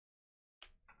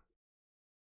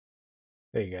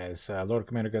Hey guys, Lord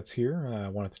Commander Guts here. I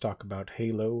wanted to talk about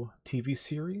Halo TV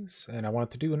series, and I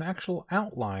wanted to do an actual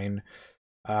outline,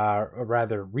 or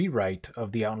rather rewrite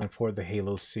of the outline for the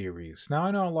Halo series. Now,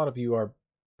 I know a lot of you are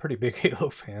pretty big Halo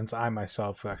fans. I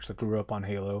myself actually grew up on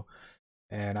Halo,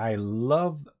 and I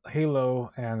love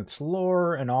Halo and its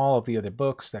lore and all of the other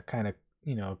books that kind of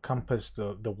compassed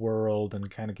the world and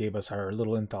kind of gave us our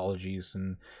little anthologies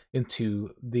and into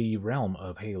the realm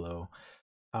of Halo.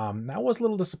 I was a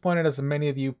little disappointed, as many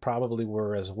of you probably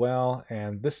were as well.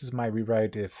 And this is my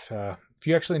rewrite. If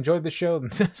you actually enjoyed the show, then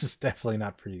this is definitely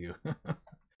not for you.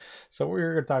 So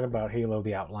we're going to talk about Halo: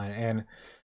 The Outline, and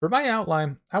for my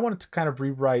outline, I wanted to kind of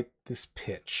rewrite this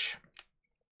pitch.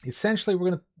 Essentially,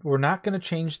 we're not gonna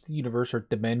change the universe or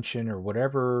dimension or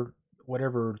whatever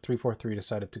 343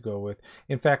 decided to go with.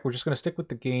 In fact, we're just gonna stick with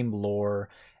the game lore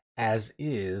as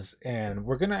is, and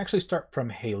we're gonna actually start from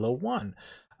Halo 1.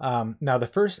 Now, the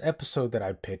first episode that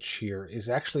I pitch here is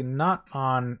actually not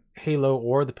on Halo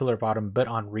or the Pillar of Autumn, but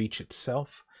on Reach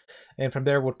itself. And from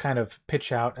there, we'll kind of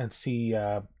pitch out and see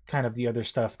kind of the other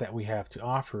stuff that we have to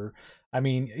offer. I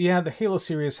mean, yeah, the Halo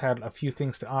series had a few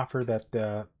things to offer that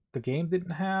the game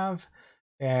didn't have,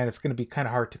 and it's going to be kind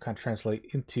of hard to kind of translate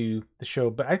into the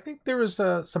show. But I think there was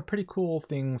some pretty cool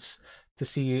things to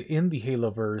see in the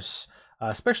Haloverse,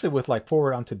 especially with like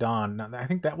Forward Unto Dawn. I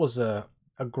think that was a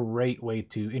great way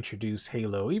to introduce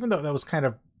Halo, even though that was kind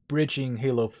of bridging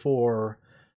Halo 4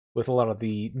 with a lot of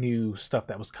the new stuff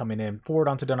that was coming in. Forward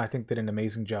Unto Dawn, I think, did an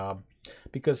amazing job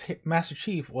because Master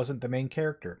Chief wasn't the main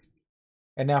character.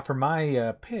 And now for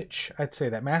my pitch, I'd say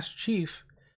that Master Chief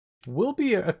will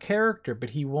be a character,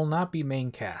 but he will not be main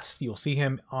cast. You'll see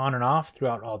him on and off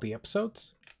throughout all the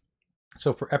episodes.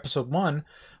 So for episode 1,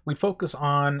 we focus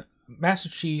on Master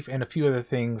Chief and a few other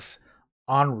things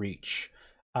on Reach,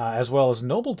 as well as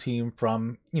Noble Team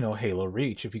from Halo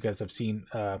Reach. If you guys have seen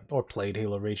or played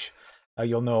Halo Reach,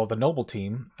 you'll know the Noble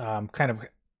Team. Kind of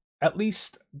at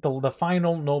least the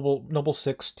final Noble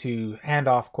Six to hand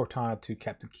off Cortana to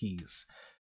Captain Keyes.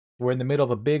 We're in the middle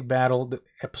of a big battle.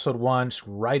 Episode 1, just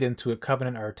right into it.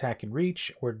 Covenant are attacking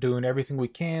Reach. We're doing everything we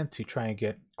can to try and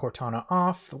get Cortana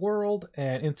off the world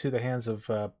and into the hands of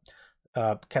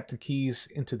Captain Keyes,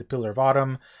 into the Pillar of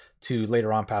Autumn, to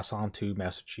later on pass on to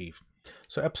Master Chief.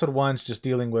 So episode 1 is just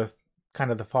dealing with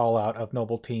kind of the fallout of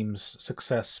Noble Team's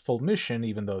successful mission,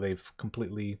 even though they've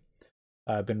completely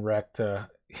been wrecked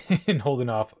in holding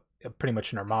off pretty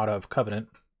much an armada of Covenant.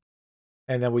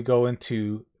 And then we go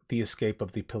into the escape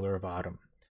of the Pillar of Autumn.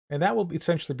 And that will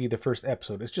essentially be the first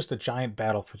episode. It's just a giant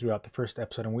battle throughout the first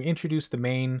episode. And we introduce the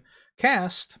main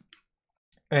cast.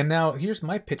 And now here's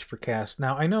my pitch for cast.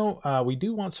 Now, I know we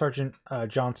do want Sergeant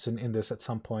Johnson in this at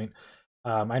some point.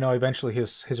 I know eventually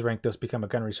his rank does become a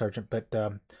gunnery sergeant, but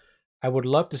I would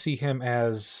love to see him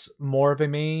as more of a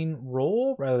main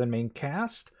role rather than main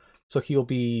cast. So he'll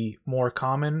be more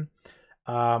common.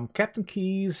 Captain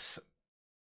Keyes,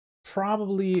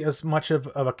 probably as much of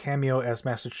a cameo as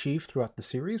Master Chief throughout the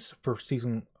series for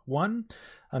season 1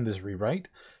 on this rewrite.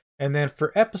 And then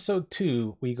for episode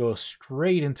 2, we go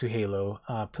straight into Halo.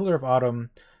 Pillar of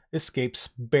Autumn escapes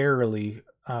barely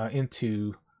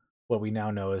into what we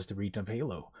now know as the region of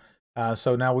Halo.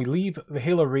 So now we leave the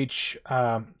Halo Reach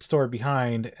story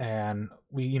behind, and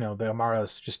the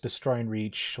Amara's just destroying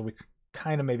Reach, so we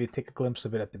kind of maybe take a glimpse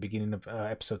of it at the beginning of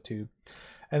episode 2.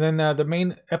 And then the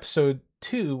main episode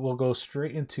 2 will go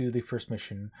straight into the first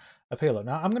mission of Halo.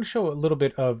 Now I'm going to show a little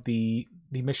bit of the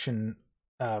missions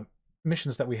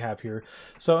that we have here.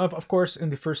 So of course, in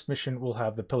the first mission we'll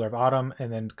have the Pillar of Autumn,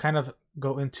 and then kind of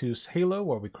go into Halo,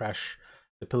 where we crash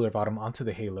the Pillar of Autumn onto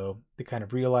the Halo. They kind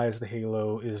of realize the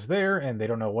Halo is there, and they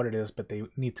don't know what it is, but they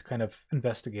need to kind of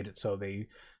investigate it, so they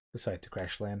decide to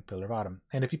crash land Pillar of Autumn.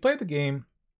 And if you play the game,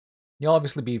 you'll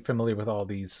obviously be familiar with all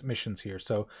these missions here.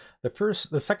 So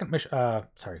second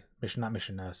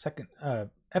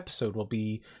episode will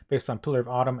be based on Pillar of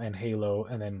Autumn and Halo,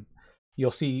 and then you'll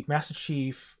see Master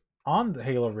Chief on the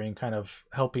Halo ring, kind of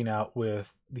helping out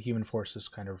with the human forces,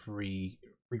 kind of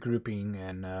regrouping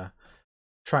and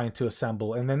trying to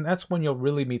assemble. And then that's when you'll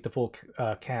really meet the full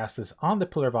cast, is on the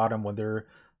Pillar of Autumn, when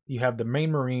you have the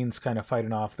main Marines kind of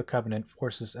fighting off the Covenant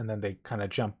forces, and then they kind of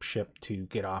jump ship to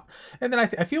get off. And then I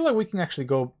feel like we can actually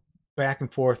go back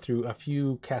and forth through a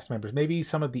few cast members, maybe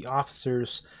some of the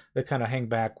officers that kind of hang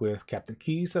back with Captain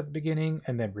Keyes at the beginning,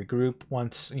 and then regroup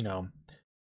once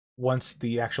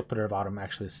the actual Pillar of Autumn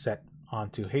actually is set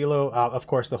onto Halo. Of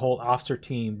course, the whole officer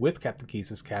team with Captain Keyes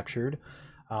is captured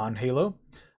on Halo.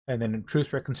 And then in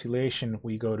Truth Reconciliation,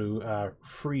 we go to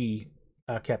free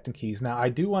Captain Keyes. Now, I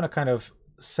do want to kind of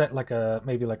set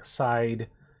maybe like a side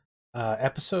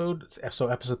episode. So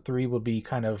episode 3 will be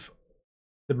kind of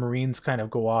the Marines kind of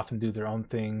go off and do their own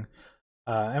thing.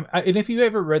 And if you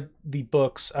ever read the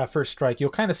books, First Strike, you'll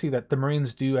kind of see that the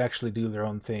Marines do actually do their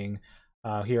own thing.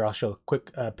 Here, I'll show a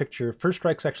quick picture. First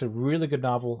Strike's actually a really good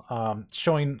novel,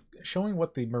 showing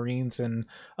what the Marines and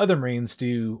other Marines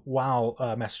do while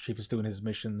Master Chief is doing his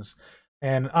missions.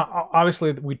 And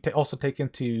obviously, we also take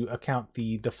into account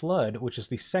the Flood, which is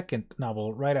the second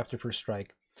novel right after First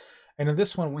Strike. And in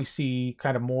this one, we see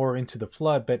kind of more into the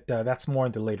Flood, but that's more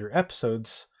in the later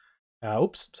episodes.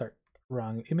 Oops, sorry,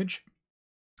 wrong image.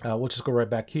 We'll just go right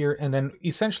back here. And then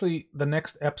essentially the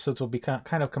next episodes will be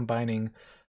kind of combining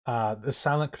the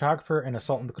Silent Cartographer and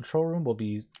Assault in the Control Room will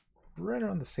be right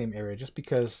around the same area, just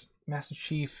because Master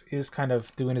Chief is kind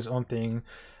of doing his own thing.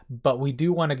 But we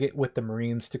do want to get with the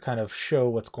Marines to kind of show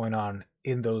what's going on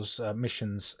in those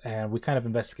missions. And we kind of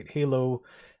investigate Halo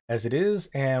as it is.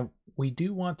 And we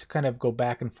do want to kind of go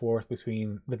back and forth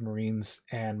between the Marines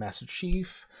and Master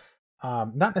Chief.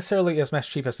 Not necessarily as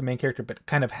Master Chief as the main character, but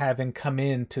kind of having come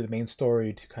into the main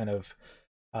story to kind of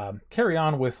carry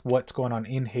on with what's going on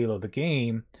in Halo the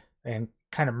game and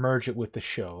kind of merge it with the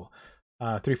show.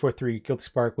 343 Guilty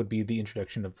Spark would be the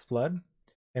introduction of Flood,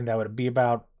 and that would be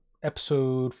about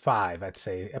episode 5, I'd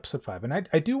say, episode 5. And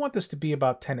I do want this to be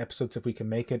about 10 episodes if we can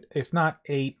make it. If not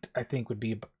 8, I think would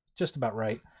be just about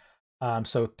right.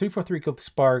 So 343 Guilty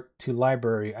Spark to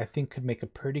Library, I think could make a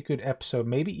pretty good episode,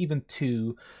 maybe even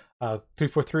 2.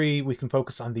 343, we can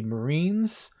focus on the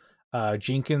Marines,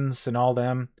 Jenkins and all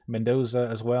them, Mendoza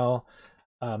as well.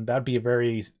 That'd be a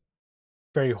very,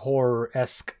 very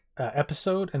horror-esque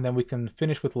episode, and then we can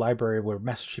finish with Library, where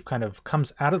Master Chief kind of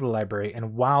comes out of the library,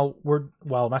 and while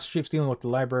Master Chief's dealing with the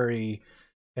library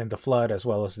and the Flood as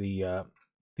well as the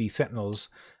Sentinels,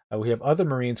 we have other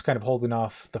Marines kind of holding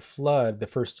off the Flood, the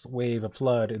first wave of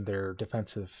Flood in their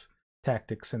defensive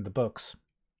tactics in the books.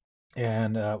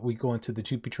 And we go into the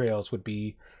two betrayals would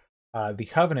be the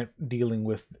Covenant dealing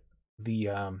with the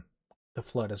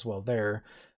Flood as well there,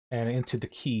 and into the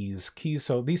keys.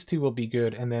 So these two will be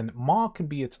good, and then Maw can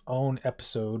be its own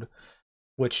episode,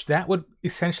 which that would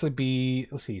essentially be,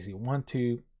 let's see, 1,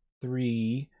 2,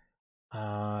 3,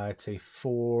 I'd say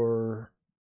 4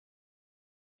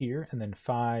 here, and then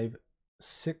 5,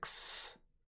 6,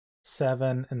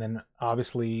 7, and then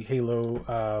obviously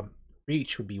Halo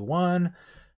Reach would be 1.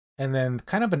 And then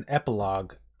kind of an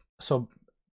epilogue. So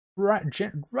right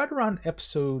around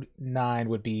episode 9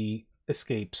 would be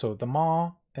Escape. So the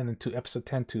Maw, and then to episode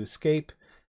 10 to Escape.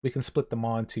 We can split the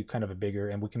Maw into kind of a bigger,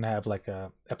 and we can have like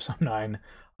a episode 9,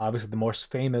 obviously the most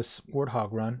famous Warthog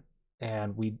run,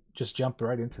 and we just jump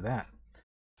right into that.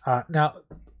 Now,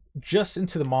 just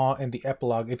into the Maw and the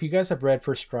epilogue, if you guys have read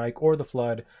First Strike or the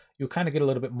Flood, you'll kind of get a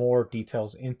little bit more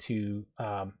details into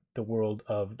the world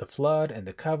of the Flood and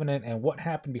the Covenant and what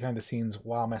happened behind the scenes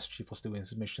while Master Chief was doing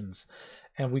his missions.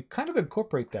 And we kind of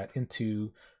incorporate that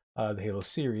into the Halo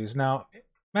series. Now,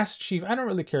 Master Chief, I don't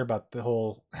really care about the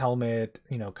whole helmet,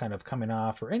 kind of coming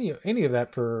off, or any of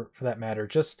that for that matter.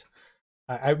 Just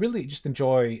I really just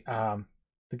enjoy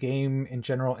the game in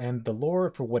general and the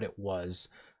lore for what it was.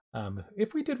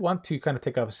 If we did want to kind of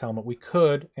take off his helmet, we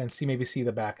could and maybe see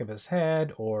the back of his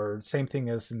head, or same thing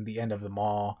as in the end of the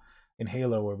Maw in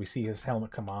Halo, where we see his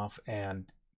helmet come off, and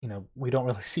we don't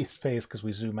really see his face because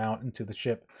we zoom out into the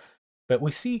ship. But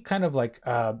we see kind of like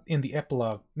in the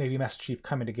epilogue, maybe Master Chief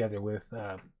coming together with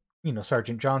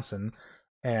Sergeant Johnson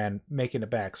and making it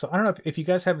back. So I don't know if you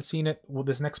guys haven't seen it. Well,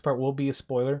 this next part will be a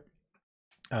spoiler.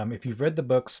 If you've read the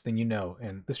books, then you know,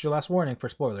 and this is your last warning for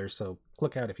spoilers. So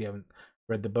click out if you haven't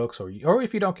read the books, or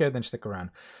if you don't care, then stick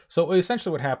around. So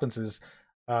essentially, what happens is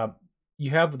you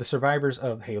have the survivors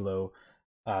of Halo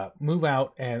move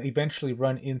out and eventually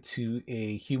run into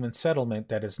a human settlement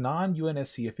that is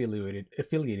non-UNSC affiliated,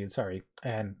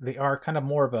 and they are kind of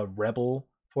more of a rebel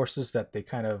forces that they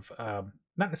kind of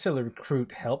not necessarily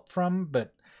recruit help from,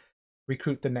 but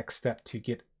recruit the next step to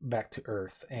get back to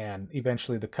Earth. And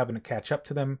eventually the Covenant catch up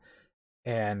to them,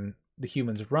 and the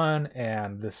humans run,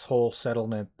 and this whole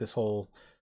settlement, this whole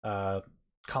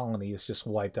colony is just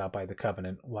wiped out by the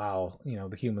Covenant while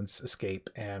the humans escape,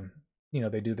 and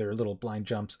they do their little blind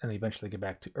jumps and they eventually get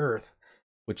back to Earth,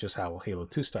 which is how Halo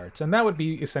 2 starts. And that would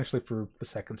be essentially for the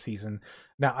second season.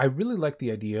 Now, I really like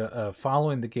the idea of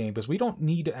following the game, because we don't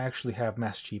need to actually have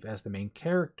Master Chief as the main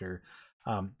character.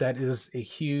 That is a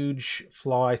huge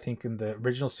flaw, I think, in the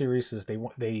original series, is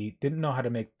they didn't know how to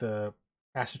make the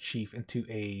Master Chief into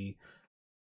a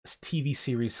TV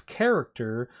series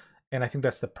character. And I think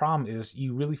that's the problem, is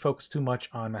you really focus too much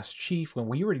on Master Chief when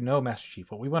we already know Master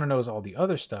Chief. What we want to know is all the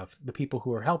other stuff, the people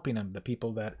who are helping him, the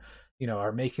people that,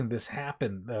 are making this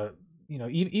happen,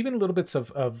 even little bits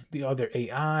of the other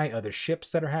AI, other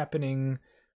ships that are happening,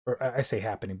 or I say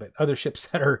happening, but other ships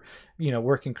that are,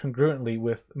 working congruently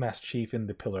with Master Chief in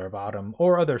the Pillar of Autumn,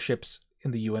 or other ships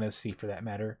in the UNSC for that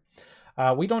matter.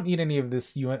 We don't need any of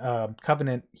this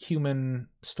Covenant human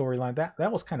storyline.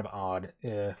 That was kind of odd,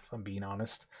 if I'm being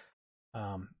honest.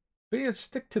 But yeah,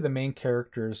 stick to the main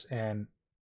characters, and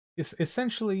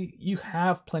essentially you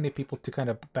have plenty of people to kind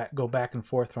of go back and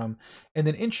forth from, and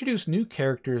then introduce new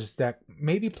characters that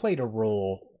maybe played a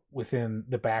role within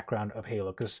the background of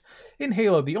Halo. Because in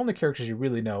Halo, the only characters you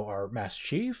really know are Master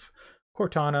Chief,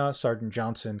 Cortana, Sergeant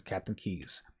Johnson, Captain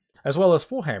Keyes, as well as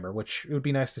Fullhammer, which it would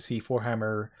be nice to see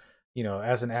Fullhammer,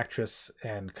 as an actress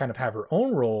and kind of have her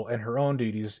own role and her own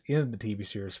duties in the TV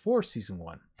series for season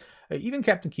 1. Even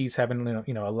Captain Keyes having,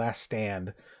 a last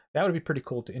stand, that would be pretty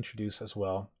cool to introduce as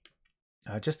well.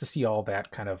 Just to see all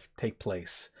that kind of take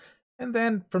place. And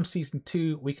then from season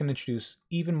 2, we can introduce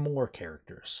even more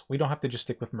characters. We don't have to just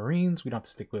stick with Marines. We don't have to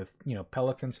stick with,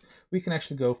 Pelicans. We can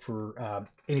actually go for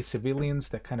any civilians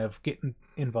that kind of get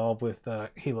involved with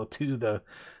Halo 2, the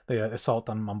assault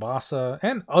on Mombasa,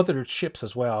 and other ships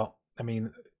as well. I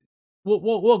mean,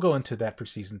 we'll go into that for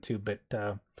season 2,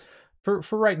 but for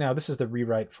right now, this is the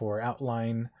rewrite for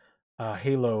Outline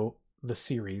Halo the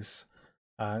series.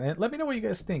 And let me know what you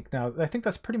guys think. Now, I think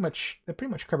that pretty much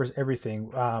covers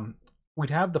everything. We'd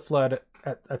have the Flood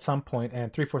at some point,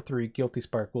 and 343 Guilty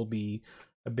Spark will be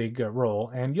a big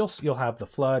role. And you'll have the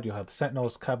Flood, you'll have the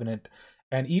Sentinels, Covenant,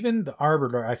 and even the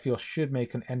Arbiter. I feel should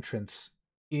make an entrance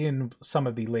in some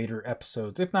of the later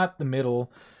episodes, if not the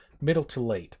middle to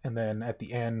late. And then at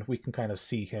the end, we can kind of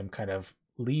see him kind of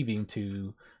leaving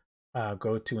to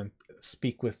go to and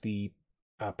speak with the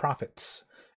prophets.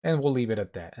 And we'll leave it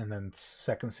at that. And then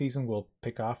second season, we'll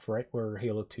pick off right where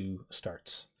Halo 2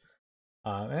 starts.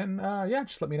 Yeah,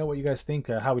 just let me know what you guys think.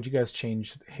 How would you guys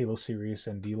change the Halo series?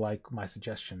 And do you like my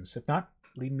suggestions? If not,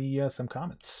 leave me some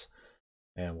comments.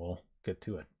 And we'll get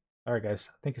to it. All right, guys.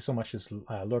 Thank you so much. This is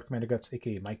Lord Commander Guts,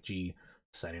 a.k.a. Mike G,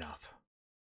 signing off.